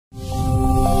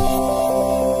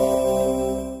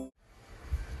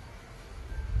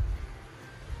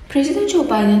President Joe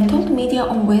Biden told media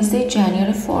on Wednesday,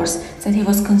 January 4th, that he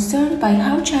was concerned by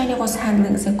how China was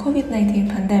handling the COVID-19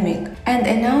 pandemic and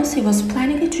announced he was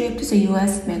planning a trip to the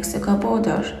US-Mexico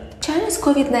border. China's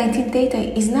COVID-19 data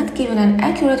is not giving an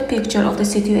accurate picture of the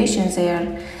situation there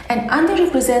and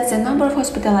underrepresents the number of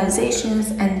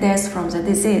hospitalizations and deaths from the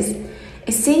disease,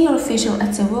 a senior official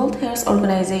at the World Health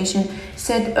Organization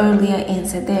said earlier in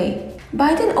the day.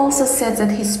 Biden also said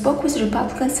that he spoke with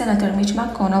Republican Senator Mitch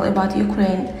McConnell about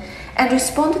Ukraine and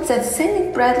responded that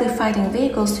sending Bradley fighting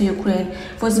vehicles to Ukraine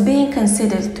was being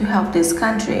considered to help this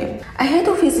country. Ahead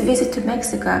of his visit to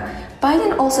Mexico,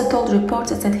 Biden also told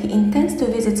reporters that he intends to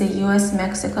visit the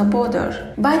US-Mexico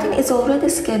border. Biden is already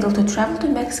scheduled to travel to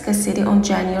Mexico City on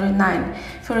January 9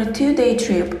 for a two-day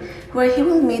trip where he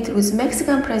will meet with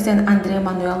Mexican President Andres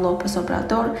Manuel Lopez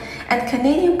Obrador and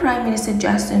Canadian Prime Minister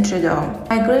Castin Trüdo.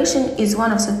 Migration is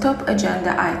one of the top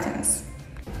agenda items.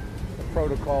 The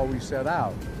protocol we set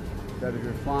out, that if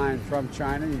you're flying from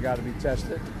China, you got to be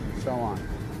tested, and so on.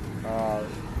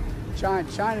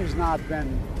 China's not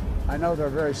been, I know they're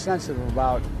very sensitive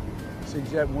about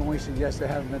when we suggest they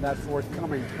haven't been that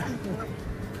forthcoming.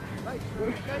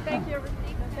 Good, thank you.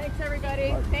 Thanks,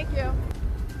 everybody. Thank you.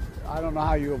 I don't know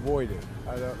how you avoid it.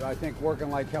 I think working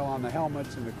like hell on the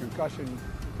helmets and the concussion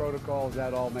protocols,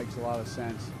 that all makes a lot of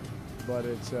sense. But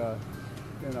it's,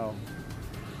 you know,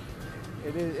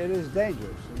 it is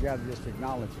dangerous. You got to just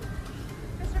acknowledge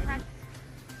it. Mr. President.